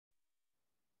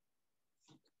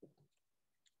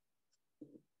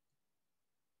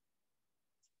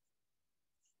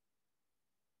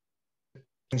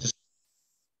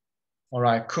All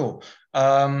right, cool.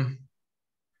 Um,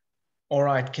 all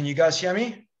right, can you guys hear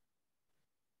me?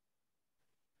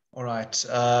 All right,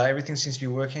 everything seems to be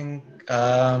working. All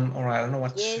right, I don't know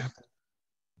what's Yes, happening.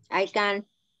 I can.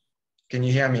 Can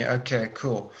you hear me? Okay,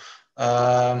 cool.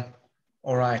 Um,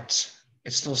 all right.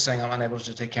 It's still saying I'm unable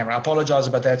to take camera. I apologize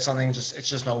about that. It's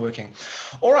just not working.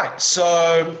 All right,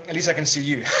 so at least I can see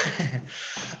you.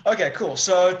 Okay, cool.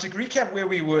 So to recap where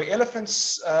we were,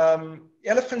 elephants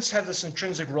have this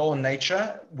intrinsic role in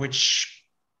nature, which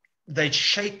they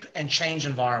shape and change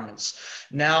environments.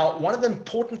 Now, one of the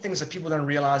important things that people don't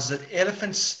realize is that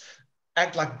elephants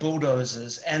act like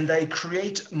bulldozers and they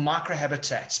create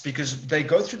microhabitats because they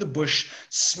go through the bush,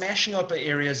 smashing up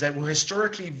areas that were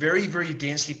historically very, very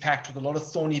densely packed with a lot of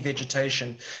thorny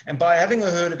vegetation. And by having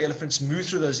a herd of elephants move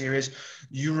through those areas,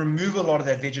 you remove a lot of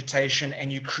that vegetation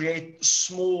and you create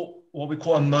small, what we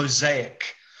call a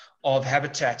mosaic of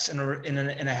habitats in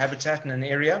a habitat in an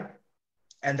area,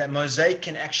 and that mosaic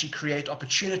can actually create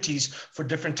opportunities for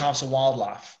different types of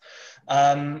wildlife.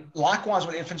 Likewise,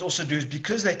 what elephants also do is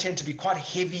because they tend to be quite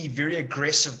heavy, very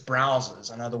aggressive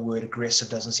browsers. I know the word aggressive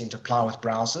doesn't seem to apply with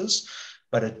browsers,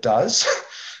 but it does.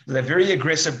 They're very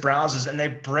aggressive browsers and they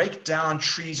break down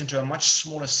trees into a much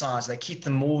smaller size. They keep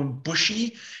them more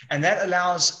bushy, and that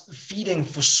allows feeding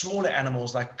for smaller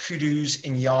animals like kudus,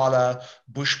 inyala,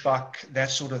 bushbuck, that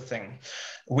sort of thing.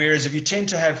 Whereas if you tend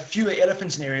to have fewer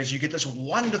elephants in areas, you get this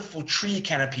wonderful tree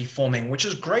canopy forming, which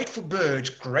is great for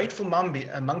birds, great for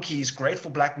monkeys, great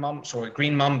for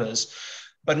green mambas,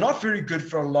 but not very good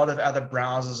for a lot of other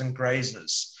browsers and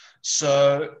grazers.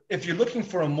 So if you're looking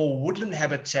for a more woodland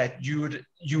habitat, you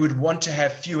would want to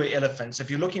have fewer elephants. If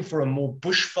you're looking for a more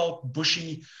bushveld,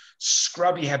 bushy,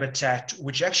 scrubby habitat,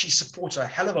 which actually supports a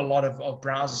hell of a lot of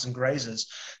browsers and grazers,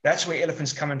 that's where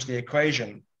elephants come into the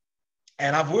equation.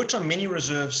 And I've worked on many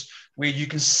reserves where you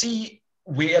can see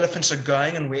where elephants are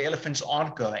going and where elephants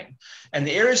aren't going. And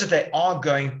the areas that they are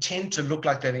going tend to look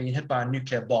like they've been hit by a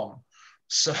nuclear bomb.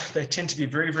 So they tend to be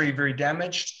very, very, very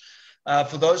damaged.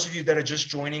 For those of you that are just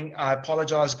joining, I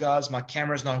apologize, guys. My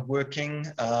camera is not working.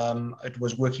 It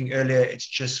was working earlier. It's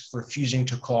just refusing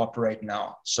to cooperate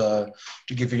now. So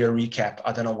to give you a recap,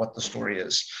 I don't know what the story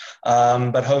is,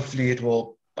 but hopefully it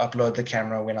will upload the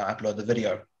camera when I upload the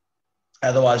video.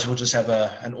 Otherwise, we'll just have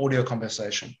an audio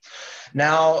conversation.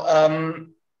 Now,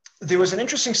 there was an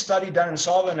interesting study done in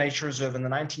Tsavo Nature Reserve in the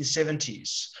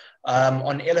 1970s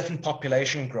on elephant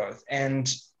population growth.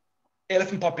 And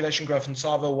elephant population growth in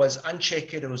Tsavo was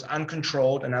unchecked, it was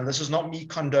uncontrolled. And now this is not me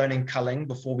condoning culling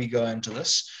before we go into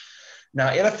this. Now,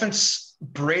 elephants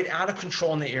bred out of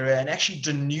control in the area and actually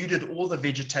denuded all the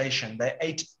vegetation. They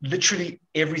ate literally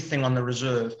everything on the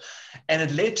reserve, and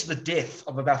it led to the death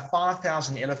of about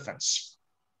 5,000 elephants.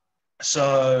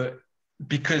 So,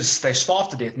 because they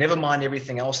starved to death, never mind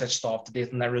everything else that starved to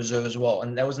death in that reserve as well.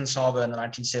 And that was in Tsavo in the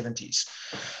 1970s.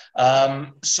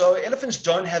 So elephants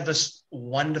don't have this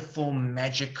wonderful,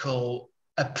 magical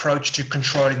approach to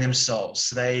controlling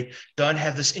themselves. They don't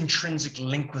have this intrinsic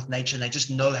link with nature, and they just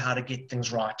know how to get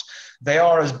things right. They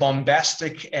are as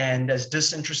bombastic and as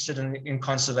disinterested in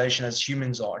conservation as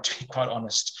humans are, to be quite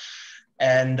honest.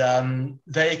 And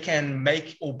they can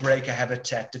make or break a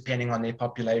habitat depending on their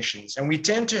populations. And we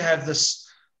tend to have this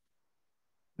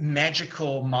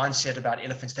magical mindset about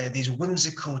elephants. They're these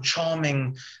whimsical,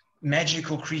 charming,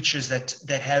 magical creatures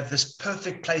that have this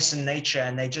perfect place in nature,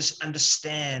 and they just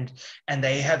understand, and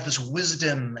they have this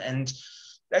wisdom, and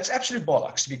that's absolute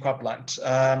bollocks, to be quite blunt.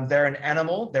 They're an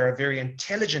animal. They're a very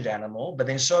intelligent animal, but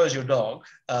then so is your dog.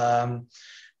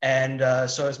 And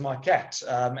so is my cat.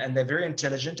 And they're very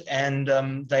intelligent,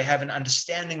 and they have an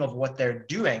understanding of what they're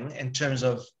doing in terms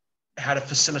of how to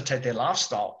facilitate their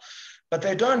lifestyle. But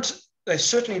they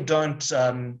certainly don't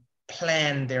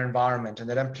plan their environment, and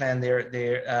they don't plan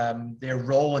their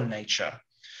role in nature.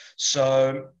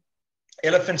 So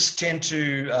elephants tend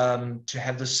to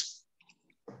have this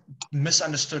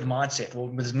misunderstood mindset,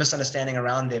 or this misunderstanding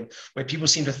around them, where people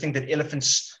seem to think that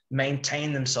elephants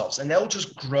maintain themselves, and they'll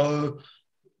just grow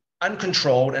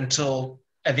uncontrolled until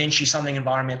eventually something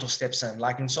environmental steps in.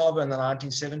 Like in Tsavo in the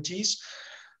 1970s,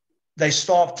 they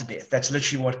starved to death. That's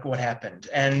literally what happened.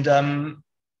 And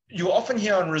you often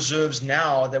hear on reserves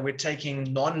now that we're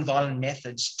taking non-violent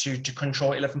methods to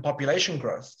control elephant population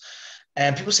growth.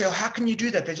 And people say, oh, how can you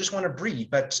do that? They just want to breed.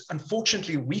 But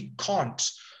unfortunately, we can't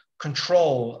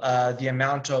control the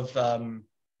amount of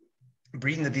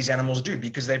breeding that these animals do,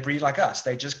 because they breed like us.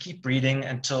 They just keep breeding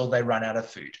until they run out of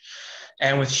food.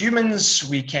 And with humans,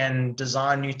 we can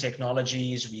design new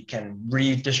technologies, we can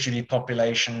redistribute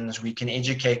populations, we can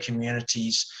educate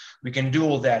communities, we can do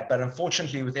all that. But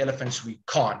unfortunately, with elephants, we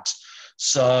can't.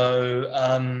 So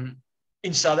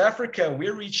in South Africa,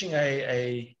 we're reaching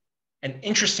an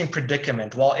interesting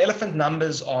predicament. While elephant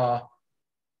numbers are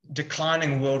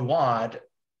declining worldwide,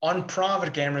 on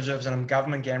private game reserves and on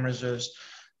government game reserves,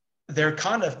 they're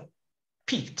kind of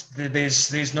peaked.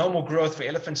 There's no more growth for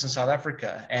elephants in South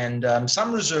Africa, and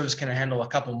some reserves can handle a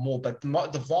couple more, but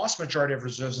the vast majority of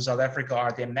reserves in South Africa are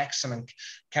at their maximum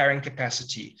carrying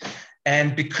capacity.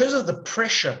 And because of the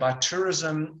pressure by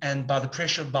tourism and by the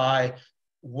pressure by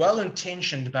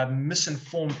well-intentioned but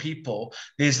misinformed people,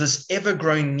 there's this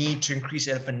ever-growing need to increase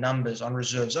elephant numbers on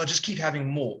reserves. Oh, just keep having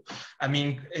more. I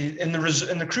mean, in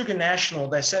the Kruger National,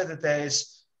 they say that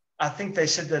I think they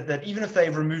said that even if they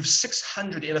remove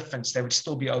 600 elephants, they would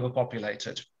still be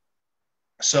overpopulated.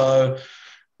 So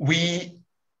we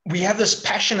have this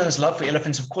passion and this love for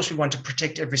elephants. Of course, we want to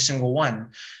protect every single one.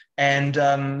 And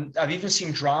I've even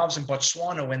seen drives in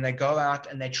Botswana when they go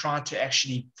out and they try to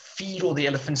actually feed all the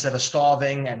elephants that are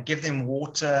starving and give them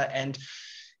water. And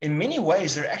in many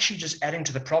ways, they're actually just adding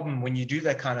to the problem when you do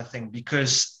that kind of thing,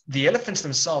 because the elephants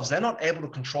themselves, they're not able to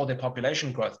control their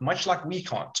population growth, much like we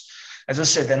can't. As I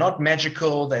said, they're not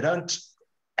magical. They don't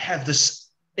have this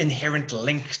inherent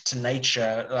link to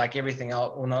nature like everything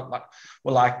else, or not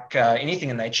like anything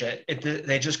in nature.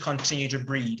 They just continue to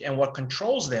breed. And what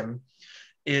controls them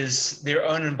is their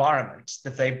own environment.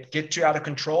 If they get too out of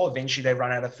control, eventually they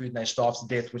run out of food and they starve to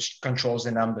death, which controls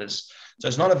their numbers. So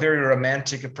it's not a very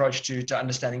romantic approach to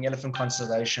understanding elephant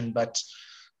conservation, but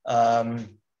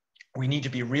we need to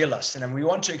be realists. And if we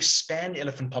want to expand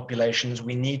elephant populations,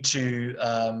 we need to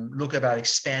look about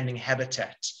expanding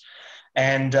habitat.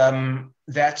 And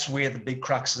that's where the big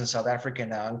crux is in South Africa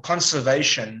now. In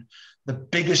conservation, the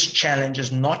biggest challenge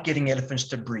is not getting elephants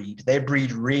to breed. They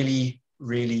breed really,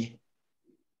 really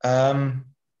I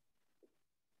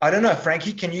don't know,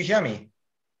 Frankie, can you hear me?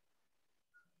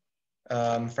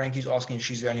 Frankie's asking if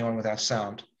she's the only one without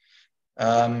sound.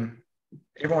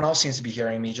 Everyone else seems to be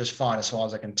hearing me just fine as far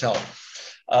as I can tell.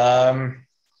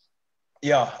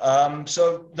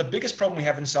 So the biggest problem we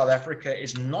have in South Africa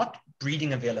is not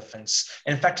breeding of elephants.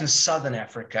 In fact, in Southern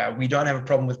Africa, we don't have a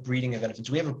problem with breeding of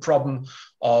elephants. We have a problem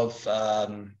of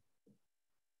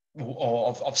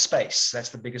space. That's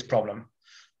the biggest problem.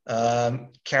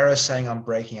 Kara's saying I'm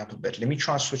breaking up a bit. Let me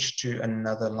try and switch to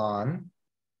another line.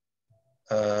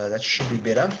 That should be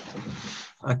better.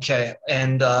 Okay,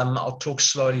 and I'll talk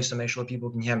slowly so make sure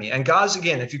people can hear me. And guys,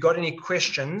 again, if you've got any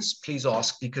questions, please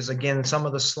ask, because again, some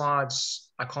of the slides,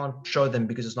 I can't show them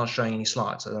because it's not showing any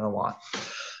slides. I don't know why.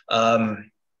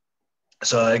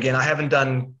 So again, I haven't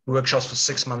done workshops for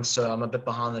 6 months, so I'm a bit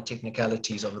behind the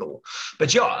technicalities of it all.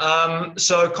 But yeah,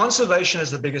 so conservation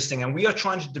is the biggest thing. And we are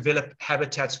trying to develop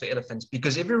habitats for elephants,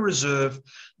 because every reserve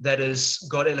that has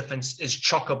got elephants is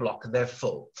chock-a-block, they're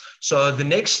full. So the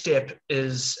next step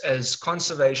is, as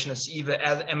conservationists, either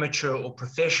as amateur or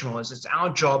professional, is it's our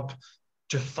job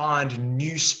to find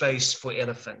new space for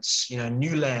elephants,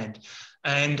 new land.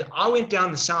 And I went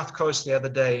down the south coast the other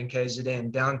day in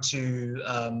KZN, down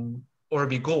to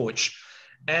Orabi Gorge.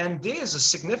 And there's a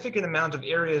significant amount of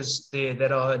areas there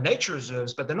that are nature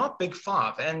reserves, but they're not big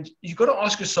five. And you've got to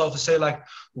ask yourself to say, like,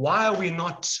 why are we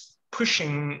not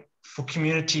pushing for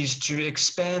communities to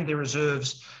expand their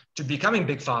reserves to becoming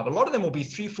big five? A lot of them will be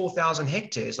 3,000-4,000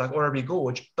 hectares like Orabi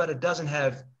Gorge, but it doesn't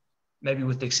have, maybe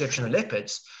with the exception of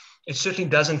leopards, it certainly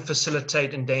doesn't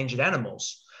facilitate endangered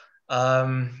animals.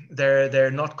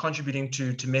 They're not contributing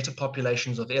to meta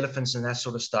populations of elephants and that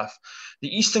sort of stuff.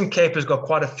 The Eastern Cape has got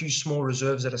quite a few small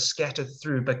reserves that are scattered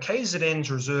through, but KZN's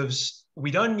reserves,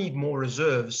 we don't need more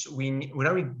reserves. We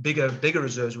don't need bigger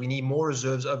reserves. We need more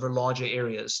reserves over larger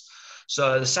areas.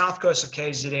 So the south coast of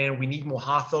KZN, we need more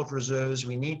Highveld reserves.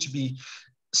 We need to be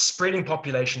spreading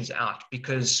populations out,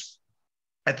 because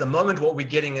at the moment what we're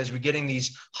getting is we're getting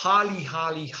these highly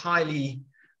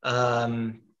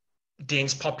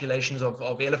dense populations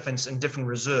of elephants in different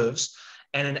reserves,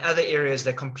 and in other areas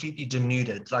they're completely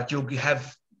denuded. Like you'll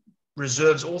have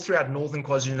reserves all throughout northern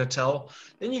KwaZulu-Natal,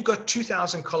 then you've got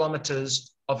 2,000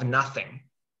 kilometers of nothing,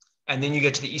 and then you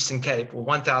get to the Eastern Cape, or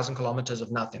 1,000 kilometers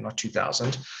of nothing, not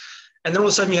 2,000, and then all of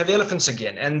a sudden you have elephants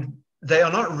again, and they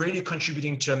are not really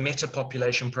contributing to a meta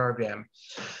population program.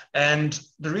 And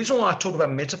the reason why I talk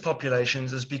about meta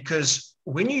populations is because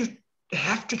when you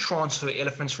have to transfer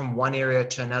elephants from one area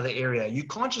to another area, you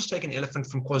can't just take an elephant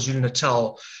from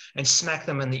KwaZulu-Natal and smack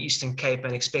them in the Eastern Cape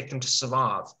and expect them to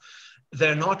survive.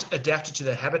 They're not adapted to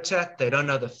their habitat. They don't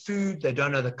know the food. They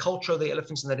don't know the culture of the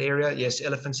elephants in that area. Yes,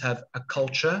 elephants have a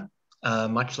culture,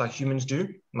 much like humans do,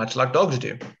 much like dogs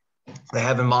do. They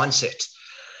have a mindset.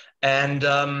 And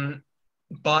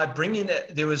by bringing it,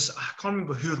 I can't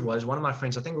remember who it was, one of my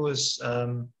friends, I think it was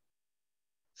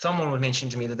someone was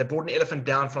mentioning to me that they brought an elephant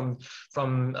down from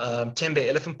Tembe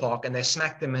Elephant Park, and they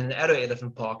smacked them in Addo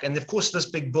Elephant Park. And of course,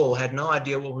 this big bull had no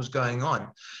idea what was going on,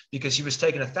 because he was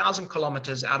taken 1,000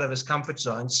 kilometers out of his comfort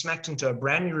zone, smacked into a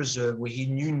brand new reserve where he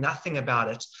knew nothing about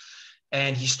it.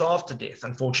 And he starved to death.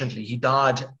 Unfortunately, he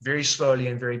died very slowly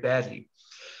and very badly.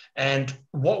 And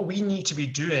what we need to be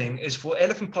doing is, for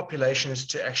elephant populations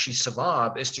to actually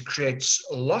survive, is to create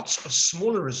lots of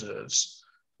smaller reserves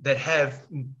that have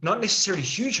not necessarily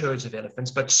huge herds of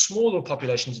elephants, but smaller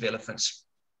populations of elephants.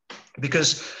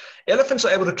 Because elephants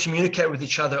are able to communicate with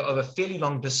each other over fairly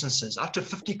long distances, up to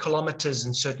 50 kilometers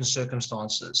in certain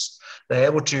circumstances. They're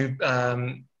able to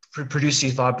produce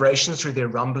these vibrations through their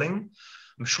rumbling.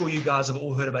 I'm sure you guys have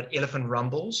all heard about elephant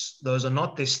rumbles. Those are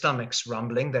not their stomachs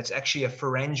rumbling. That's actually a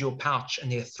pharyngeal pouch in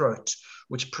their throat,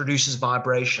 which produces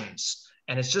vibrations.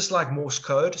 And it's just like Morse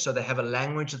code. So they have a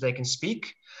language that they can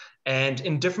speak. And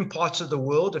in different parts of the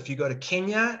world, if you go to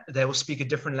Kenya, they will speak a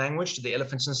different language to the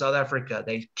elephants in South Africa.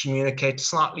 They communicate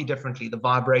slightly differently. The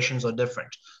vibrations are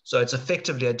different. So it's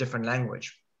effectively a different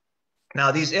language.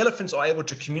 Now, these elephants are able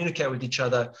to communicate with each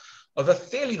other over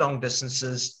fairly long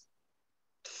distances,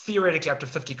 theoretically up to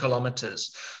 50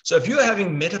 kilometers. So if you're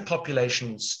having meta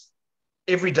populations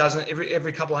every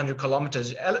couple hundred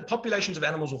kilometers, populations of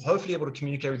animals will hopefully be able to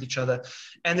communicate with each other,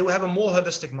 and they will have a more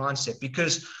holistic mindset,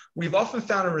 because we've often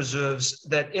found in reserves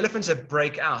that elephants that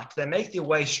break out, they make their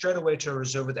way straight away to a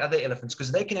reserve with other elephants,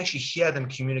 because they can actually hear them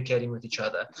communicating with each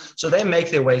other. So they make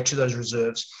their way to those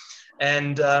reserves.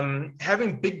 And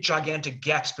having big, gigantic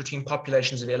gaps between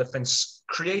populations of elephants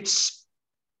creates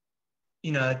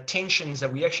tensions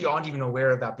that we actually aren't even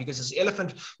aware about, because this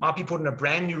elephant might be put in a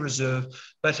brand new reserve,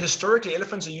 but historically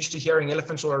elephants are used to hearing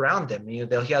elephants all around them.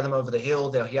 They'll hear them over the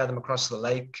hill, they'll hear them across the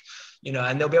lake,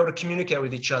 and they'll be able to communicate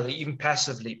with each other, even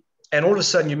passively. And all of a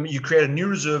sudden you create a new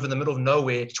reserve in the middle of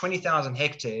nowhere, 20,000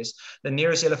 hectares. The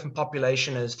nearest elephant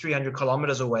population is 300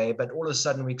 kilometers away, but all of a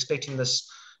sudden we're expecting this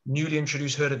newly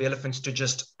introduced herd of elephants to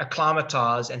just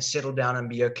acclimatize and settle down and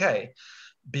be okay,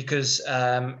 because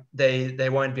they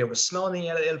won't be able to smell any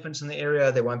other elephants in the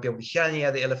area. They won't be able to hear any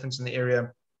other elephants in the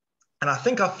area. And I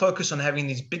think our focus on having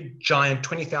these big, giant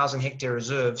 20,000 hectare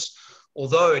reserves,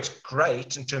 although it's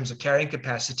great in terms of carrying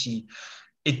capacity,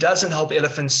 it doesn't help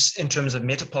elephants in terms of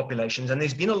metapopulations. And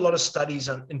there's been a lot of studies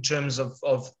in terms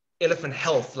of elephant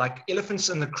health, like elephants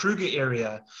in the Kruger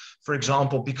area, for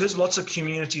example, because lots of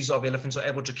communities of elephants are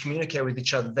able to communicate with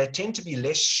each other, they tend to be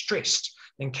less stressed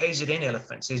than KZN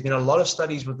elephants. There's been a lot of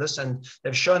studies with this, and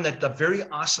they've shown that the very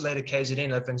isolated KZN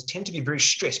elephants tend to be very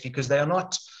stressed because they are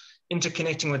not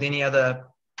interconnecting with any other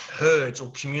herds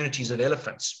or communities of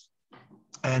elephants.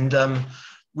 And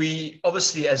we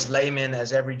obviously, as laymen,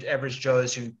 as average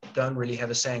Joes who don't really have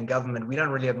a say in government, we don't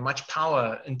really have much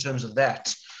power in terms of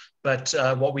that. But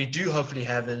what we do hopefully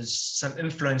have is some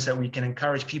influence that we can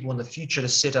encourage people in the future to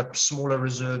set up smaller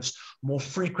reserves more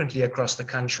frequently across the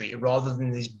country, rather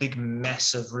than these big,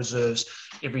 massive reserves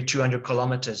every 200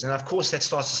 kilometers. And of course, that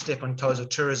starts to step on toes of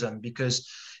tourism, because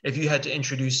if you had to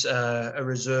introduce a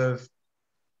reserve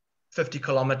 50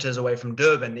 kilometers away from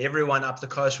Durban, everyone up the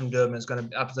coast from Durban is going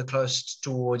to up the coast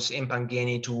towards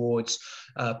Empangeni, towards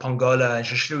Pongola and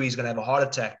Shashlui is going to have a heart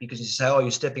attack, because you say, oh,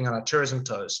 you're stepping on our tourism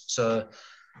toes. So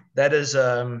that is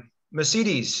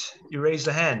Mercedes, you raised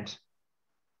a hand.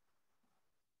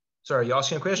 Sorry, you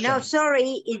asking a question? No,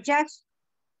 sorry, it just,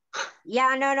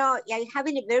 yeah, no, I'm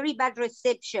having a very bad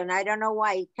reception. I don't know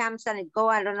why it comes and it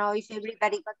goes. I don't know if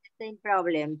everybody got the same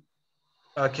problem.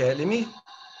 Okay, let me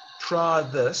try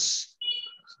this.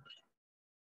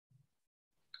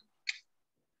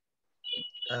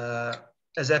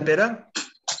 Is that better?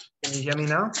 Can you hear me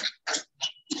now?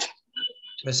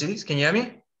 Mercedes, can you hear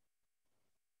me?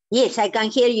 Yes, I can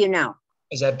hear you now.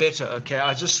 Is that better? Okay,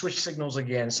 I just switched signals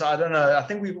again. So I don't know. I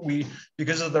think we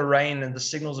because of the rain and the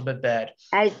signal's a bit bad.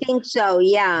 I think so,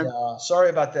 yeah. Yeah, sorry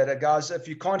about that. Guys, if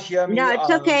you can't hear me, no,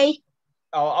 it's okay.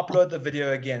 I'll upload the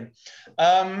video again.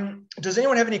 Does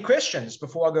anyone have any questions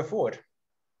before I go forward?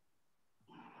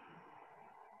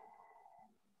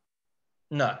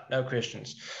 No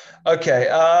questions. Okay.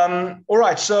 All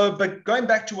right. So, but going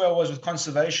back to where I was with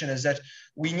conservation, is that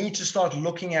we need to start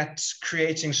looking at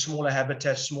creating smaller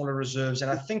habitats, smaller reserves.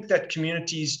 And I think that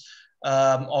communities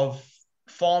of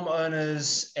farm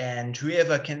owners and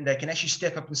whoever they can actually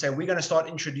step up and say, we're going to start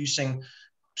introducing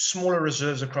smaller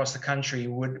reserves across the country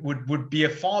would be a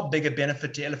far bigger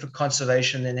benefit to elephant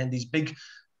conservation than these big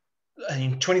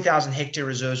 20,000 hectare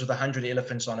reserves with 100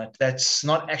 elephants on it. That's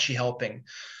not actually helping.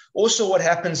 Also, what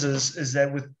happens is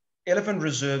that with elephant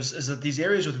reserves is that these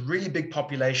areas with really big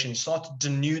populations start to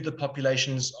denude the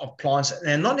populations of plants. And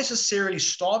they're not necessarily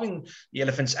starving the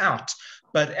elephants out,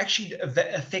 but actually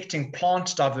affecting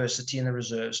plant diversity in the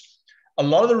reserves. A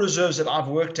lot of the reserves that I've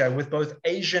worked at with both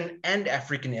Asian and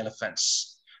African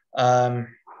elephants. Kara's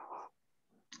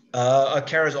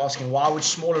asking, why would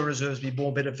smaller reserves be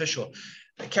more beneficial?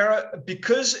 Kara,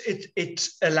 because it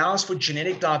allows for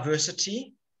genetic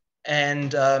diversity,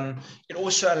 and it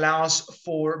also allows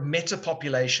for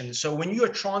metapopulation. So when you are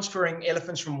transferring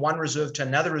elephants from one reserve to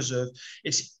another reserve,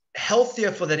 it's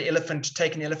healthier for that elephant to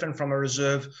take an elephant from a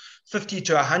reserve 50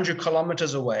 to 100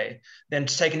 kilometers away than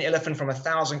to take an elephant from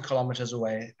 1,000 kilometers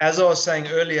away. As I was saying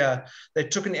earlier, they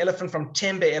took an elephant from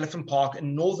Tembe Elephant Park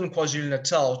in northern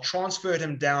KwaZulu-Natal, transferred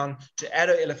him down to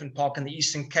Addo Elephant Park in the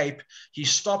Eastern Cape. He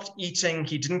stopped eating,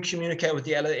 he didn't communicate with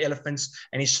the other elephants,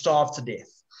 and he starved to death.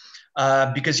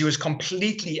 Because he was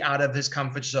completely out of his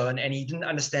comfort zone and he didn't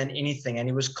understand anything, and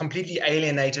he was completely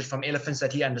alienated from elephants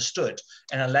that he understood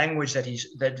and a language that he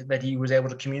was able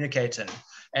to communicate in,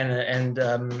 and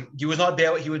he was not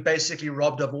there. He was basically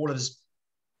robbed of all of his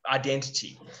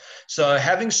identity. So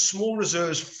having small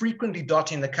reserves frequently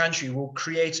dotting the country will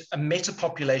create a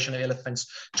metapopulation of elephants,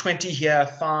 20 here,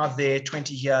 5 there,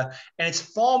 20 here, and it's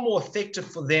far more effective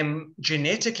for them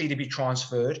genetically to be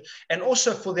transferred and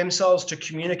also for themselves to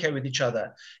communicate with each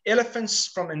other. Elephants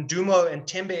from Ndumo and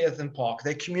Tembe Elephant Park,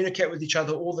 they communicate with each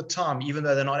other all the time, even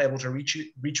though they're not able to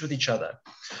reach with each other.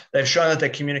 They've shown that they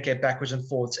communicate backwards and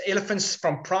forwards. Elephants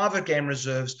from private game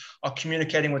reserves are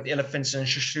communicating with elephants in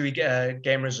Shishui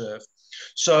Game Reserve.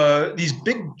 So these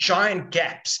big giant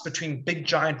gaps between big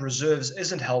giant reserves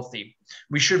isn't healthy.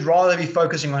 We should rather be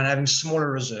focusing on having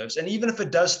smaller reserves. And even if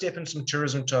it does step in some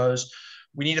tourism toes,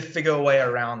 we need to figure a way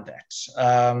around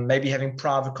that. Maybe having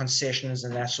private concessions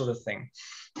and that sort of thing.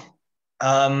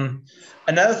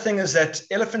 Another thing is that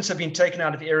elephants have been taken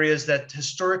out of areas that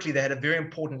historically they had a very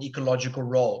important ecological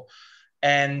role.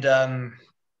 And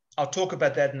I'll talk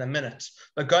about that in a minute.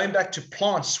 But going back to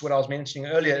plants, what I was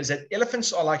mentioning earlier is that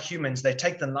elephants are like humans. They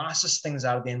take the nicest things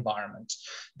out of the environment.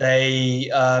 We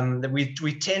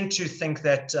tend to think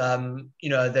that,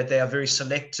 that they are very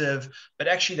selective, but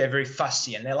actually they're very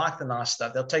fussy and they like the nice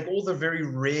stuff. They'll take all the very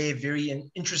rare, very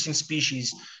interesting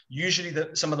species, usually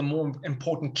some of the more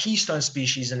important keystone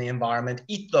species in the environment,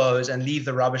 eat those and leave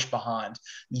the rubbish behind,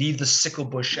 leave the sickle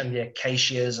bush and the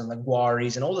acacias and the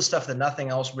guaris and all the stuff that nothing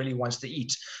else really wants to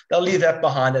eat. They'll leave that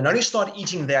behind and only start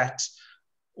eating that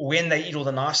when they eat all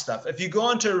the nice stuff. If you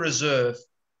go into a reserve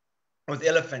with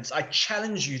elephants, I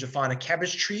challenge you to find a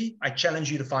cabbage tree. I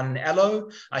challenge you to find an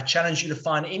aloe. I challenge you to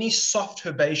find any soft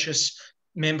herbaceous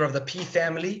member of the pea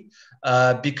family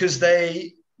because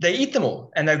they eat them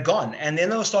all and they're gone. And then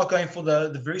they'll start going for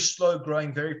the very slow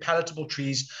growing, very palatable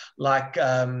trees like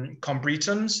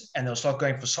combretums, and they'll start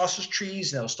going for sausage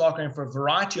trees, and they'll start going for a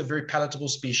variety of very palatable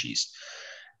species.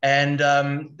 And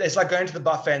it's like going to the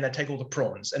buffet and they take all the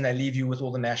prawns and they leave you with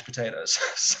all the mashed potatoes.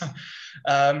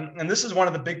 And this is one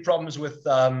of the big problems with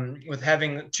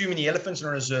having too many elephants in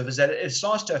a reserve, is that it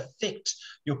starts to affect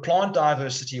your plant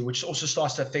diversity, which also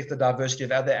starts to affect the diversity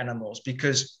of other animals,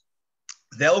 because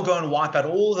they'll go and wipe out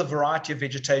all the variety of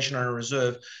vegetation on a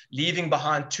reserve, leaving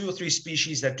behind 2 or 3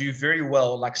 species that do very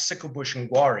well, like sicklebush and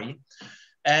guari.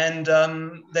 And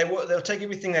they'll take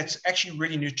everything that's actually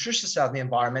really nutritious out of the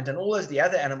environment, and all of the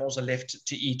other animals are left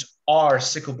to eat are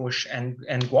sicklebush and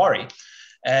guari.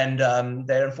 And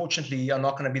they unfortunately are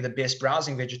not going to be the best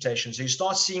browsing vegetation. So you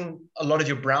start seeing a lot of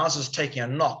your browsers taking a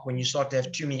knock when you start to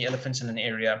have too many elephants in an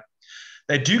area.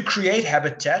 They do create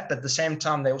habitat, but at the same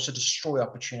time, they also destroy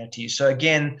opportunities. So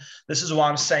again, this is why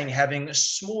I'm saying having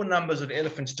small numbers of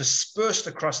elephants dispersed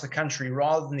across the country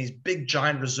rather than these big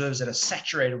giant reserves that are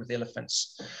saturated with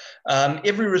elephants.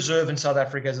 Every reserve in South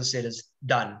Africa, as I said, is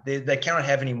done. They cannot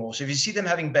have any more. So if you see them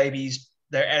having babies,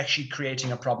 they're actually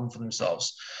creating a problem for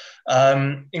themselves.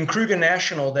 In Kruger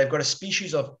National, they've got a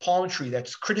species of palm tree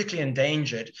that's critically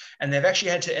endangered, and they've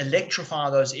actually had to electrify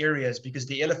those areas because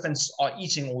the elephants are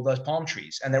eating all those palm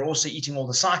trees, and they're also eating all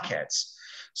the cycads.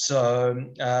 So,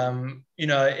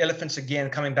 elephants, again,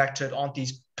 coming back to it, aren't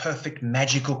these perfect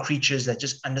magical creatures that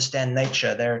just understand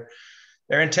nature.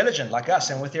 They're intelligent like us,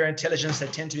 and with their intelligence, they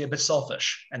tend to be a bit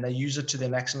selfish, and they use it to their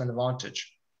maximum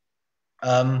advantage.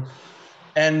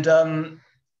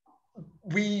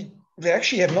 They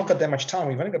actually have not got that much time.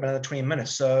 We've only got another 20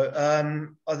 minutes. So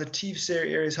are the TFC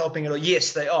areas helping at all?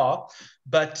 Yes, they are.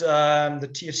 But the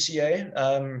TFCA,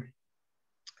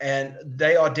 and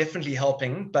they are definitely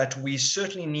helping, but we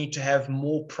certainly need to have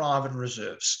more private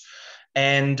reserves.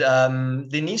 And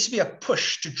there needs to be a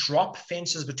push to drop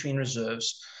fences between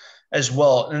reserves. as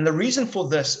well. And the reason for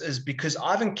this is because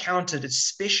I've encountered,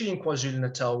 especially in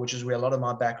KwaZulu-Natal, which is where a lot of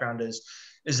my background is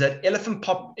that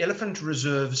elephant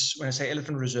reserves, when I say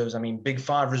elephant reserves, I mean big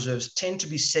five reserves, tend to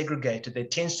be segregated. There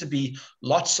tends to be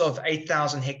lots of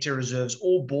 8,000 hectare reserves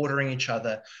all bordering each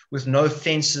other with no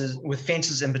fences, with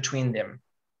fences in between them.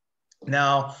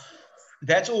 Now,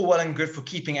 that's all well and good for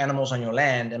keeping animals on your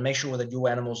land and make sure that your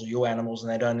animals are your animals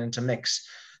and they don't intermix.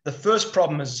 The first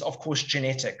problem is, of course,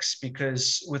 genetics,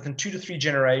 because within 2 to 3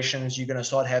 generations, you're going to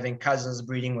start having cousins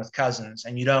breeding with cousins,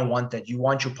 and you don't want that. You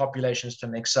want your populations to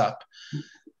mix up.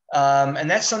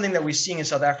 And that's something that we're seeing in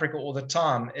South Africa all the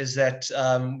time, is that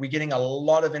we're getting a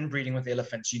lot of inbreeding with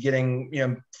elephants. You're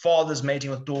getting, fathers mating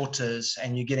with daughters,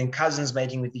 and you're getting cousins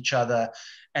mating with each other.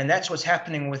 And that's what's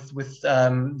happening with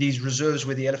these reserves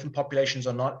where the elephant populations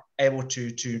are not able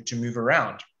to move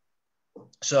around.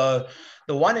 So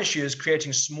the one issue is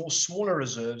creating smaller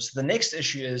reserves. The next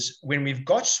issue is when we've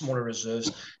got smaller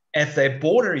reserves, if they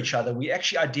border each other, we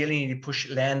actually ideally need to push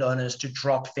landowners to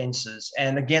drop fences.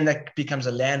 And again, that becomes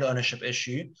a land ownership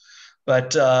issue,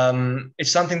 but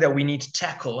it's something that we need to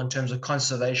tackle in terms of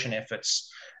conservation efforts.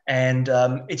 And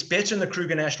it's better in the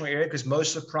Kruger National Area because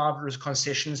most of the private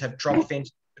concessions have dropped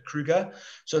fences to Kruger.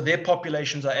 So their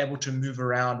populations are able to move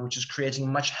around, which is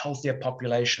creating much healthier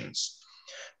populations.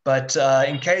 But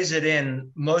in KZN,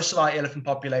 most of our elephant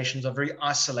populations are very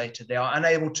isolated. They are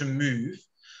unable to move,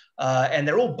 and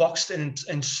they're all boxed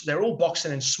in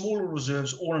smaller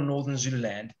reserves, all in northern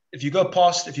Zululand. If you go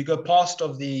past of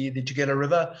the Tugela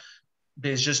River,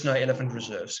 there's just no elephant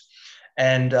reserves,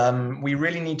 and we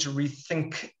really need to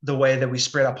rethink the way that we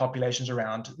spread our populations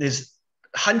around. There's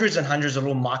hundreds and hundreds of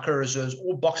little micro reserves,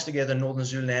 all boxed together in northern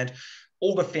Zululand,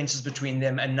 all the fences between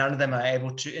them, and none of them are able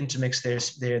to intermix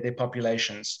their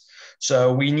populations.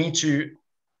 So we need to,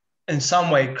 in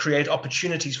some way, create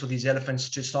opportunities for these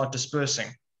elephants to start dispersing.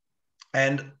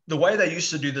 And the way they used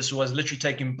to do this was literally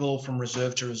taking bull from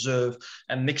reserve to reserve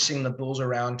and mixing the bulls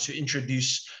around to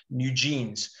introduce new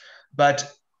genes. But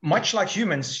much like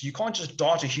humans, you can't just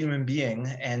dart a human being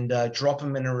and drop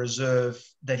him in a reserve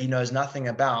that he knows nothing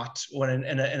about, or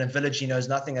in a village he knows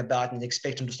nothing about, and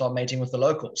expect him to start mating with the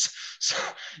locals. So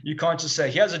you can't just say,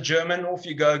 here's a German, off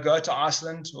you go to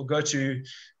Iceland, or go to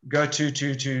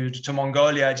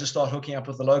Mongolia, just start hooking up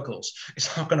with the locals.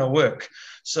 It's not going to work.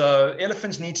 So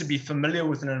elephants need to be familiar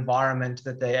with an environment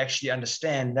that they actually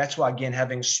understand. That's why, again,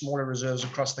 having smaller reserves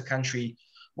across the country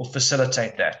will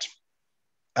facilitate that.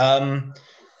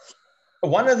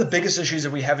 One of the biggest issues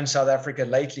that we have in South Africa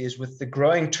lately is with the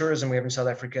growing tourism we have in South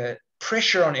Africa,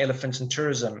 pressure on elephants and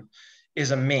tourism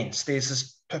is immense. There's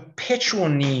this perpetual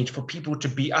need for people to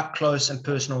be up close and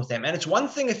personal with them. And it's one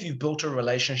thing if you've built a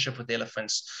relationship with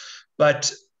elephants,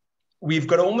 but we've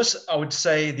got almost, I would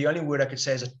say, the only word I could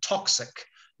say is a toxic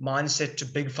mindset to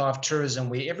Big Five tourism,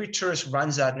 where every tourist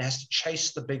runs out and has to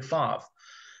chase the Big Five.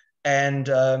 And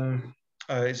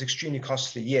it's extremely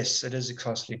costly. Yes, it is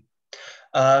costly.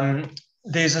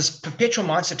 There's this perpetual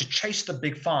mindset to chase the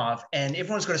Big Five, and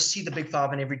everyone's got to see the Big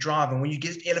Five in every drive. And when you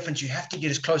get elephants, you have to get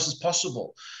as close as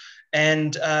possible.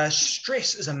 And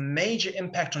stress is a major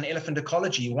impact on elephant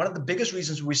ecology. One of the biggest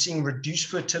reasons we're seeing reduced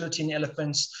fertility in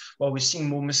elephants, while we're seeing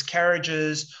more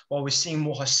miscarriages, while we're seeing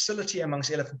more hostility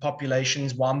amongst elephant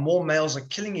populations, while more males are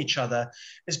killing each other,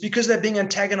 is because they're being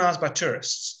antagonized by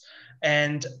tourists.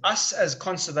 And us as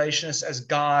conservationists, as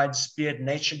guides, be it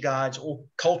nature guides or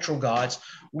cultural guides,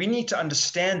 we need to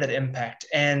understand that impact,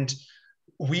 and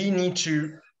we need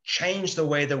to change the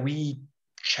way that we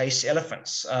chase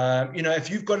elephants.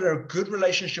 If you've got a good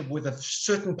relationship with a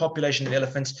certain population of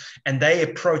elephants and they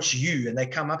approach you and they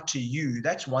come up to you,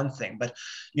 that's one thing. But,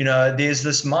 there's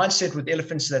this mindset with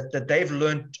elephants that they've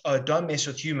learned, don't mess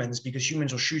with humans because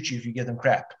humans will shoot you if you give them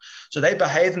crap. So they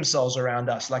behave themselves around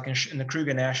us, like in the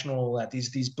Kruger National,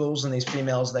 these bulls and these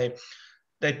females, they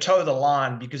toe the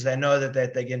line because they know that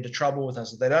they get into trouble with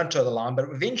us. They don't toe the line, but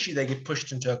eventually they get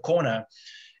pushed into a corner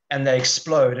and they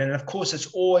explode. And of course, it's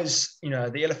always,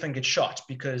 the elephant gets shot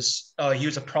because he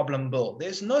was a problem bull.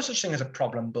 There's no such thing as a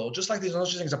problem bull, just like there's no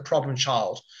such thing as a problem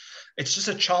child. It's just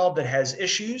a child that has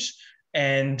issues,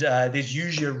 and there's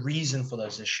usually a reason for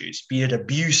those issues, be it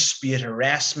abuse, be it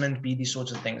harassment, be these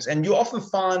sorts of things. And you often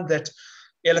find that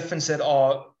elephants that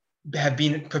have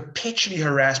been perpetually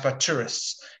harassed by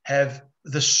tourists have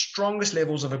the strongest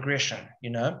levels of aggression,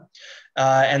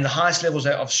 and the highest levels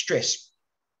of stress.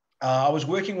 I was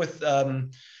working with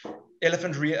Elephant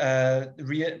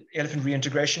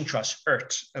Reintegration Trust,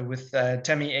 ERT, with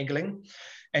Tammy Egling,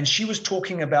 and she was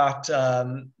talking about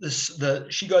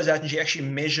she goes out and she actually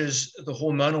measures the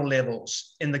hormonal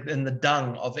levels in the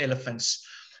dung of elephants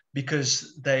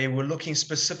because they were looking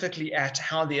specifically at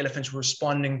how the elephants were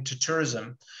responding to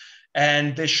tourism.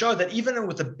 And they show that even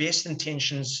with the best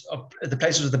intentions of the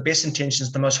places with the best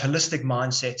intentions, the most holistic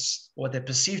mindsets, what they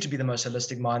perceive to be the most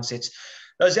holistic mindsets,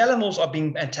 those animals are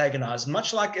being antagonized.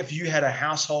 Much like if you had a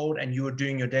household and you were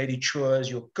doing your daily chores,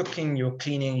 you're cooking, you're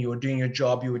cleaning, you were doing your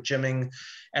job, you were gymming,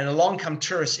 and along come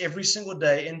tourists every single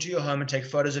day into your home and take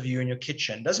photos of you in your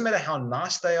kitchen. Doesn't matter how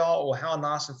nice they are or how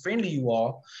nice and friendly you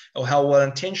are or how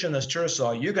well-intentioned those tourists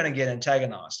are, you're going to get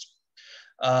antagonized.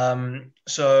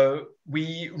 So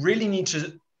we really need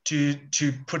to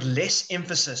put less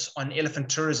emphasis on elephant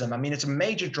tourism. I mean, it's a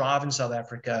major drive in South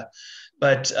Africa,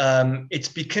 but it's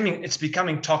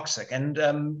becoming toxic, and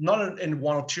not in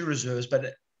one or two reserves,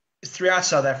 but throughout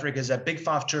South Africa, is that Big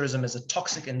Five tourism is a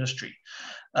toxic industry.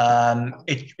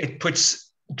 It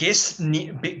puts guest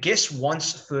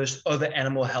wants first over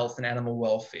animal health and animal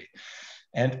welfare,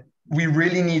 and we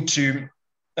really need to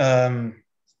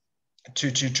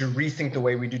rethink the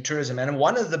way we do tourism. And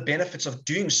one of the benefits of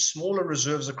doing smaller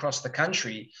reserves across the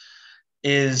country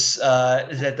is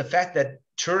that the fact that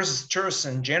tourists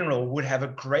in general would have a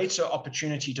greater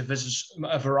opportunity to visit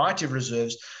a variety of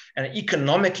reserves. And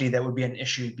economically, that would be an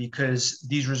issue because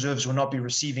these reserves will not be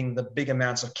receiving the big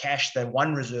amounts of cash that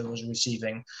one reserve was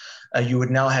receiving. You would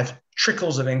now have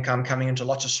trickles of income coming into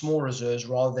lots of small reserves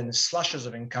rather than slushes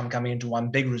of income coming into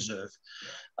one big reserve.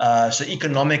 So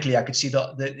economically, I could see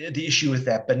the issue with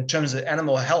that. But in terms of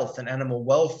animal health and animal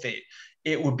welfare,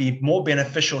 it would be more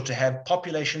beneficial to have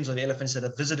populations of elephants that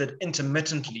are visited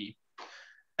intermittently.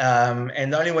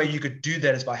 And the only way you could do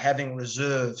that is by having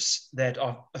reserves that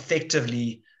are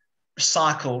effectively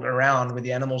cycled around where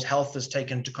the animal's health is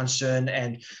taken into concern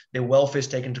and their welfare is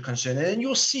taken into concern. And then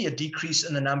you'll see a decrease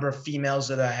in the number of females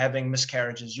that are having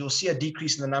miscarriages. You'll see a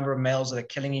decrease in the number of males that are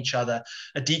killing each other,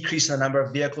 a decrease in the number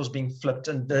of vehicles being flipped,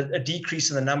 and a decrease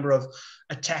in the number of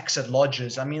attacks at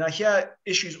lodges. I mean, I hear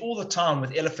issues all the time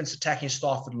with elephants attacking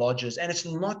staff at lodges, and it's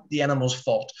not the animal's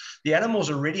fault. The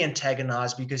animal's already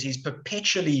antagonized because he's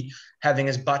perpetually having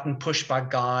his button pushed by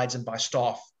guides and by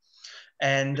staff.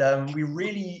 And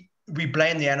we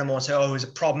blame the animal and say, oh, he's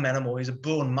a problem animal, he's a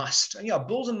bull and must. And yeah,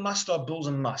 bulls and must are bulls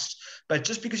and must. But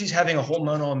just because he's having a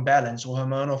hormonal imbalance or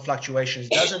hormonal fluctuations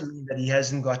doesn't mean that he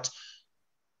hasn't got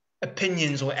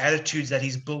opinions or attitudes that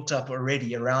he's built up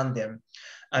already around them.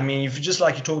 I mean, if you just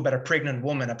like you talk about a pregnant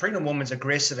woman's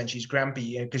aggressive and she's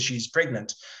grumpy because she's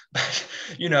pregnant. But,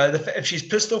 you know, if she's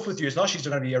pissed off with you, it's not she's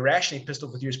going to be irrationally pissed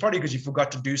off with you. It's probably because you forgot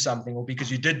to do something or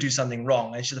because you did do something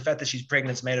wrong. And so the fact that she's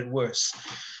pregnant's made it worse.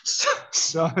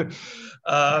 So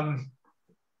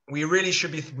we really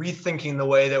should be rethinking the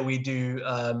way that we do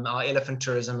our elephant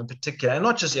tourism in particular, and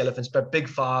not just elephants, but Big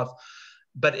Five,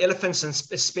 but elephants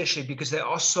especially because they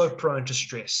are so prone to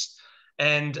stress.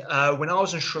 And when I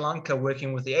was in Sri Lanka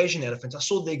working with the Asian elephants, I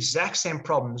saw the exact same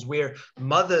problems where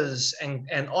mothers and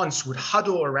aunts would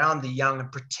huddle around the young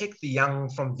and protect the young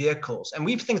from vehicles. And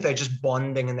we think they're just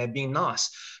bonding and they're being nice.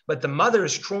 But the mother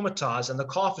is traumatized and the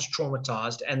calf is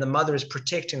traumatized and the mother is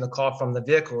protecting the calf from the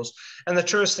vehicles. And the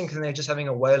tourists think they're just having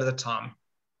a whale of the time.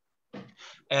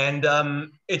 And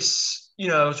it's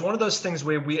one of those things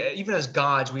where we, even as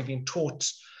guides, we've been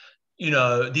taught,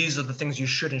 these are the things you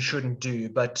should and shouldn't do.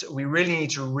 But we really need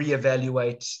to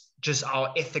reevaluate just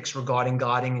our ethics regarding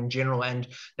guiding in general and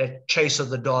that chase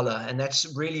of the dollar. And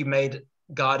that's really made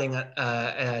guiding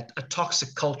a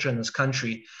toxic culture in this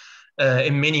country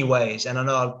in many ways. And I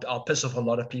know I'll piss off a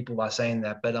lot of people by saying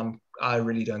that, but I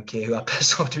really don't care who I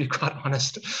piss off, to be quite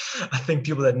honest. I think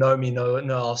people that know me know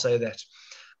I'll say that.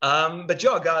 But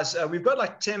yeah, guys, we've got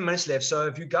like 10 minutes left. So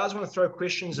if you guys want to throw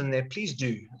questions in there, please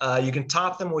do. You can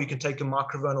type them or you can take your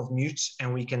microphone off mute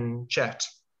and we can chat.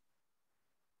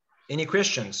 Any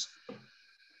questions?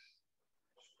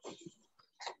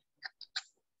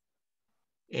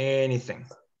 Anything?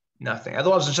 Nothing.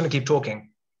 Otherwise, I'm just going to keep talking.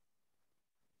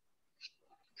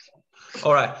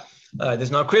 All right.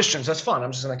 There's no questions. That's fine.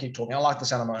 I'm just going to keep talking. I like the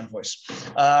sound of my own voice.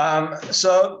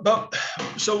 So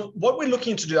what we're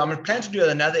looking to do, I'm planning to do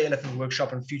another elephant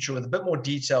workshop in future with a bit more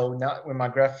detail now when my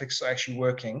graphics are actually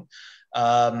working.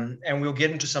 And we'll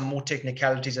get into some more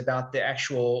technicalities about the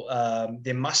actual,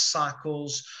 their must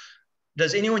cycles.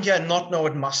 Does anyone here not know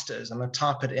what must is? I'm going to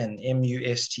type it in,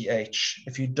 M-U-S-T-H.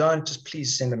 If you don't, just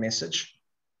please send a message.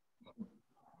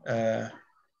 Hold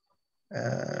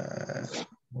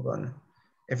on.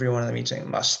 Everyone in the meeting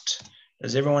must.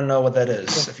 Does everyone know what that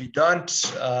is? If you don't,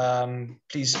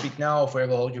 please speak now or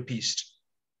forever hold your peace.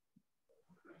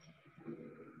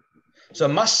 So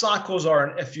must cycles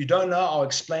are, if you don't know, I'll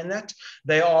explain that.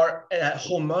 They are a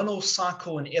hormonal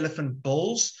cycle in elephant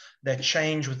bulls that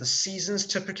change with the seasons,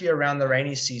 typically around the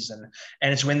rainy season.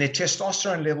 And it's when their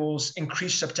testosterone levels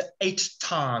increase up to 8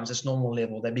 times its normal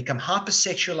level. They become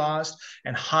hypersexualized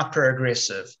and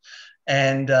hyper-aggressive.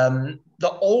 And the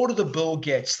older the bull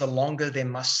gets, the longer their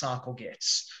must cycle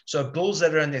gets. So bulls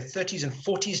that are in their 30s and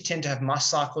 40s tend to have must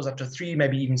cycles up to 3,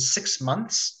 maybe even 6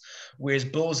 months, whereas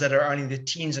bulls that are only in their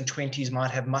teens and 20s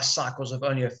might have must cycles of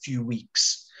only a few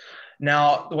weeks.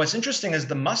 Now, what's interesting is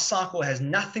the must cycle has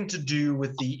nothing to do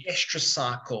with the estrus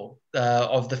cycle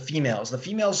of the females. The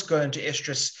females go into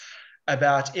estrus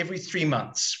about every 3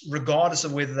 months, regardless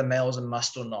of whether the male's in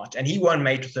must or not. And he won't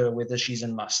mate with her whether she's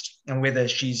in must and whether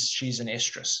she's in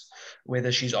estrus,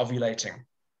 whether she's ovulating.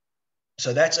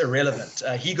 So that's irrelevant.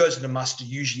 He goes into must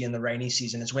usually in the rainy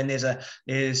season. It's when there's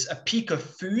a peak of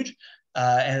food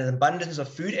and an abundance of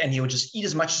food, and he'll just eat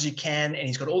as much as he can, and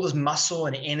he's got all this muscle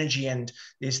and energy, and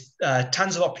there's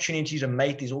tons of opportunity to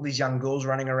mate. There's all these young girls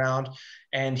running around,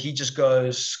 and he just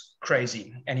goes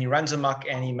crazy, and he runs amok,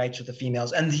 and he mates with the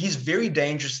females. And he's very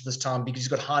dangerous at this time because he's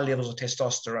got high levels of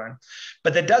testosterone.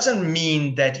 But that doesn't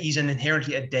mean that he's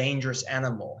inherently a dangerous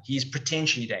animal. He's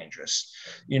potentially dangerous.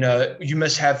 You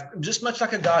must have, just much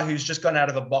like a guy who's just gone out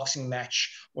of a boxing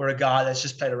match or a guy that's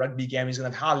just played a rugby game, he's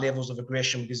going to have high levels of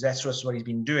aggression because that's just what he's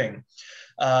been doing.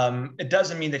 It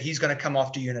doesn't mean that he's going to come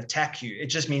after you and attack you.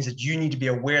 It just means that you need to be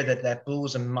aware that that bull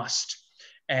is a must.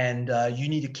 And you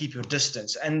need to keep your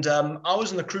distance. And I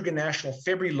was in the Kruger National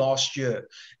February last year,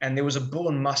 and there was a bull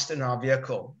and must in our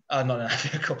vehicle, not in our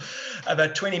vehicle,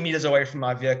 about 20 meters away from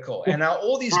my vehicle. And now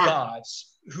all these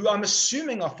guides, who I'm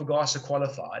assuming are FOGASA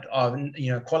qualified,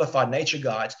 are qualified nature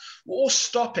guides, were all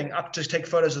stopping up to take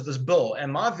photos of this bull.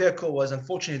 And my vehicle was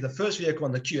unfortunately the first vehicle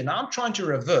in the queue. And now I'm trying to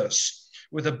reverse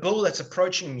with a bull that's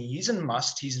approaching me. He's in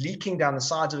must. He's leaking down the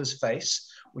sides of his face,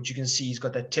 which you can see he's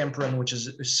got that temperin, which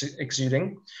is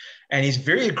exuding, and he's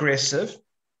very aggressive,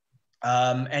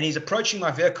 and he's approaching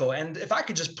my vehicle. And if I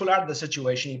could just pull out of the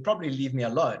situation, he'd probably leave me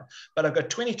alone. But I've got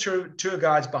 20 tour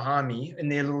guides behind me in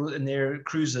their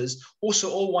cruisers,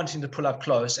 also all wanting to pull up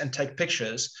close and take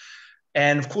pictures.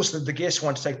 And of course, the guests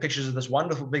want to take pictures of this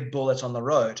wonderful big bull that's on the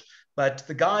road. But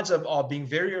the guides are being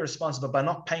very irresponsible by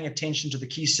not paying attention to the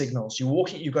key signals.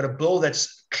 You've got a bull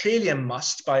that's clearly a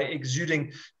must by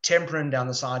exuding temperin down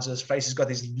the sides of his face. He's got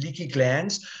these leaky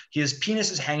glands. His penis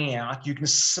is hanging out. You can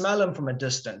smell him from a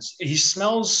distance. He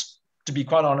smells, to be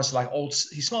quite honest,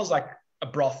 he smells like a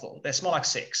brothel. They smell like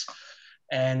sex.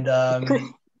 And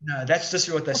no, that's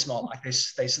just what they smell like.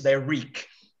 They reek.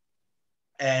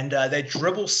 And they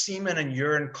dribble semen and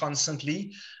urine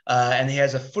constantly. And he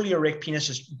has a fully erect penis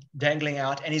just dangling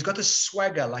out. And he's got this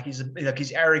swagger, like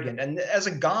he's arrogant. And as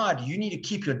a guide, you need to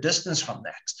keep your distance from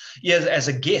that. Yeah, as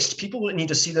a guest, people need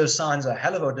to see those signs a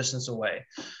hell of a distance away.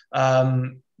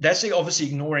 That's obviously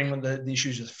ignoring the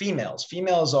issues with females.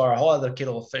 Females are a whole other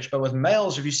kettle of fish. But with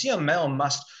males, if you see a male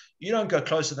must, you don't go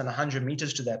closer than 100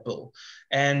 meters to that bull.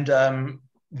 And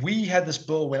we had this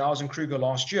bull when I was in Kruger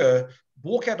last year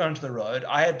walk out onto the road.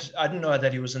 I didn't know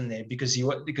that he was in there because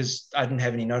I didn't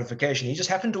have any notification. He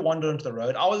just happened to wander onto the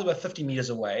road. I was about 50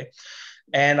 meters away,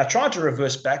 and I tried to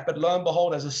reverse back, but lo and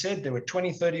behold, as I said, there were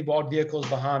 20, 30 odd vehicles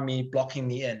behind me blocking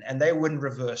me in, and they wouldn't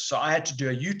reverse. So I had to do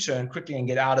a U-turn quickly and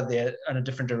get out of there in a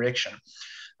different direction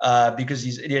because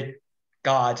these idiot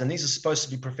guides, and these are supposed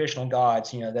to be professional guides,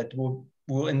 that will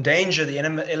endanger the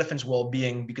elephant's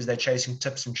well-being because they're chasing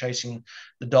tips and chasing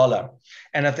the dollar.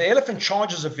 And if the elephant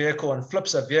charges a vehicle and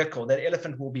flips a vehicle, that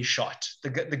elephant will be shot. The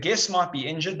guests might be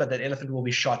injured, but that elephant will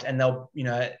be shot, and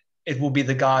it will be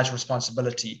the guy's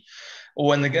responsibility.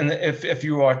 Or if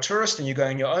you are a tourist and you go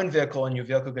in your own vehicle and your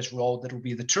vehicle gets rolled, that will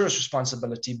be the tourist's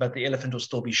responsibility, but the elephant will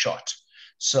still be shot.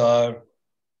 So,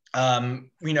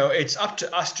 it's up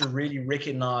to us to really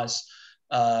recognize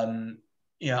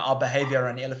our behavior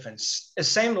on elephants. The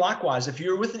same likewise, if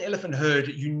you're with an elephant herd,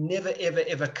 you never, ever,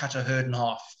 ever cut a herd in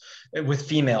half with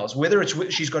females, whether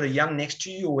she's got a young next to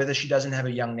you or whether she doesn't have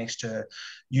a young next to her.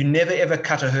 You never, ever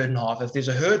cut a herd in half. If there's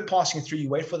a herd passing through, you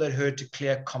wait for that herd to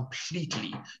clear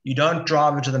completely. You don't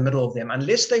drive into the middle of them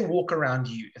unless they walk around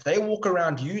you. If they walk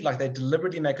around you, like they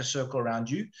deliberately make a circle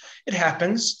around you, it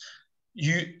happens.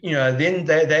 Then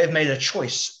they've made a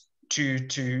choice to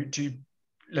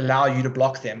allow you to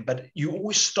block them. But you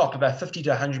always stop about 50 to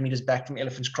 100 meters back from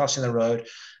elephants crossing the road,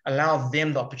 allow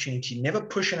them the opportunity, never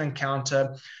push an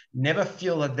encounter, never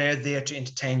feel that they're there to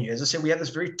entertain you. As I said, we have this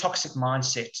very toxic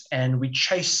mindset and we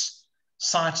chase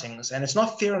sightings, and it's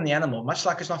not fair on the animal, much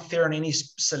like it's not fair on any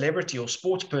celebrity or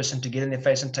sports person to get in their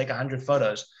face and take 100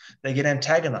 photos. They get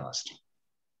antagonized.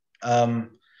 Are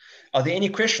there any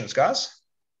questions, guys?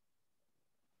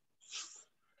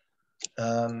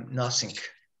 Nothing.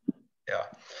 Yeah.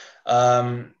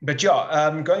 But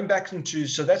yeah, going back into,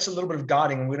 so that's a little bit of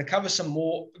guiding. We're going to cover some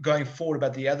more going forward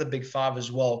about the other big five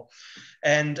as well.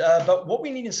 And but what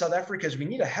we need in South Africa is we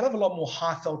need a hell of a lot more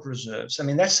Highveld reserves. I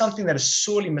mean, that's something that is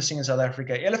sorely missing in South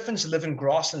Africa. Elephants live in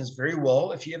grasslands very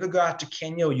well. If you ever go out to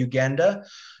Kenya or Uganda,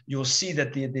 you'll see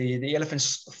that the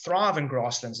elephants thrive in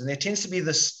grasslands. And there tends to be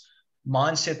this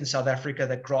mindset in South Africa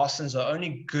that grasslands are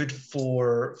only good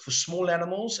for small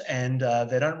animals, and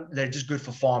they're just good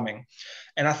for farming.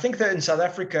 And I think that in South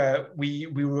Africa, we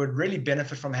would really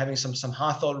benefit from having some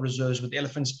Highveld reserves with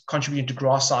elephants contributing to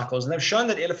grass cycles. And they've shown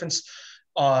that elephants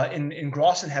in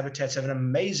grassland habitats have an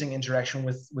amazing interaction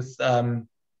with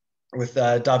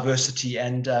diversity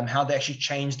and how they actually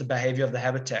change the behavior of the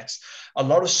habitats. A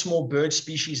lot of small bird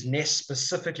species nest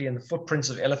specifically in the footprints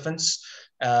of elephants.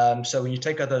 So when you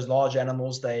take out those large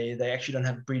animals, they actually don't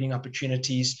have breeding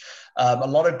opportunities. A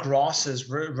lot of grasses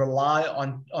rely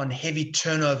on heavy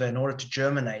turnover in order to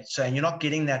germinate. So, and you're not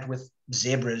getting that with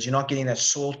zebras. You're not getting that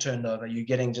soil turnover. You're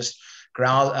getting just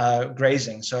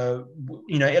grazing. So,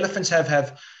 you know, elephants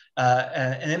have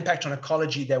an impact on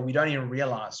ecology that we don't even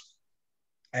realize.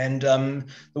 And the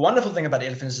wonderful thing about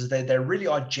elephants is they really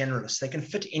are generalists. They can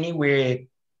fit anywhere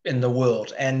in the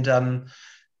world. And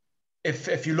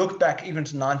if you look back even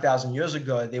to 9,000 years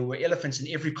ago, there were elephants in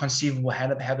every conceivable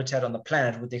habitat on the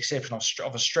planet, with the exception of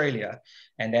Australia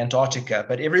and Antarctica.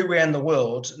 But everywhere in the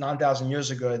world, 9,000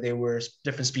 years ago, there were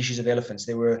different species of elephants.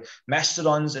 There were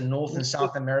mastodons in North and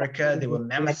South America. There were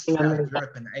mammoths in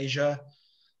Europe and Asia.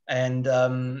 And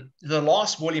the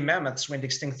last woolly mammoths went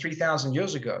extinct 3,000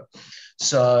 years ago.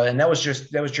 So, and that was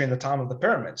during the time of the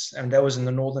pyramids, and that was in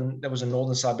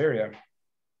northern Siberia.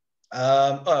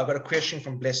 I've got a question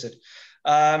from Blessed.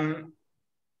 What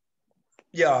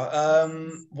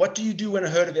do you do when a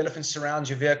herd of elephants surrounds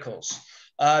your vehicles?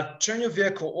 Turn your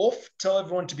vehicle off, tell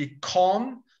everyone to be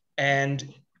calm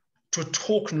and to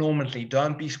talk normally.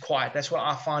 Don't be quiet. That's what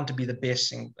I find to be the best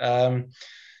thing.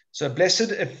 So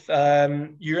Blessed, if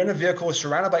you're in a vehicle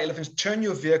surrounded by elephants, turn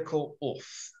your vehicle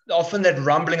off. Often that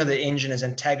rumbling of the engine is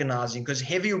antagonizing, because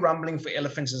heavy rumbling for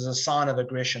elephants is a sign of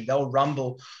aggression. They'll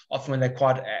rumble often when they're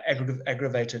quite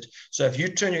aggravated. So if you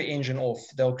turn your engine off,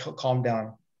 they'll calm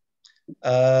down.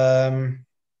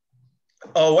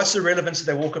 What's the relevance if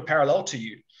they walk a parallel to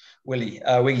you,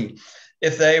 Wiggy?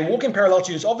 If they walk in parallel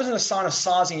to you, it's often a sign of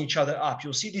sizing each other up.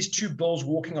 You'll see these two bulls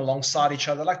walking alongside each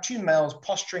other, like two males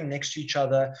posturing next to each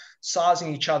other,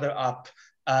 sizing each other up,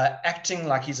 acting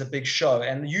like he's a big show.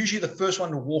 And usually the first one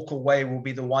to walk away will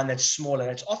be the one that's smaller.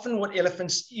 It's often what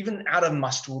elephants, even out of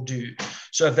must, will do.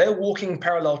 So if they're walking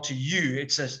parallel to you,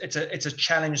 it's a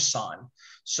challenge sign.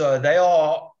 So they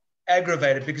are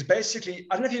aggravated, because basically,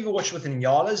 I don't know if you ever watched with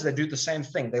Inyalas, they do the same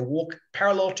thing. They walk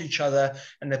parallel to each other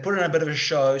and they put in a bit of a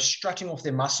show, strutting off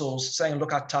their muscles, saying,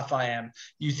 look how tough I am.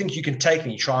 You think you can take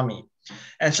me, try me.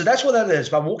 And so that's what that is.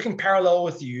 By walking parallel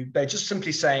with you, they're just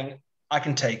simply saying, I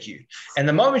can take you. And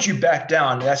the moment you back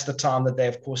down, that's the time that they,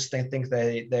 of course, think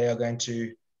they are going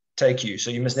to take you.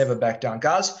 So you must never back down.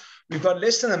 Guys, we've got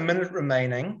less than a minute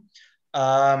remaining.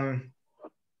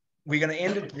 We're going to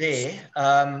end it there,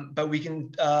 but we can,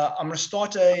 I'm going to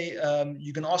start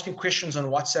you can ask me questions on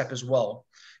WhatsApp as well,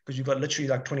 because you've got literally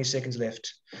like 20 seconds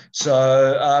left.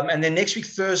 So, and then next week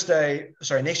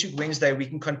Wednesday, we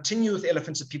can continue with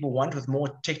elephants if people want, with more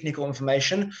technical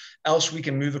information. Else we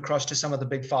can move across to some of the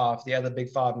big five, the other big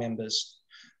five members.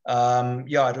 It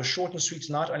was short and sweet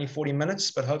tonight, only 40 minutes,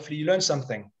 but hopefully you learned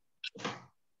something.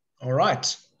 All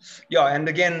right. Yeah, and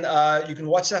again, you can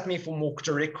WhatsApp me for more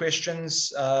direct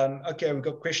questions. Okay, we've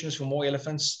got questions for more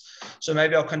elephants. So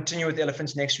maybe I'll continue with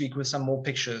elephants next week with some more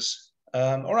pictures.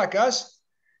 All right, guys.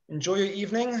 Enjoy your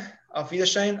evening. Auf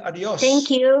Wiedersehen. Adios. Thank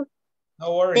you.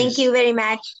 No worries. Thank you very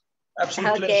much.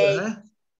 Absolute pleasure. Huh?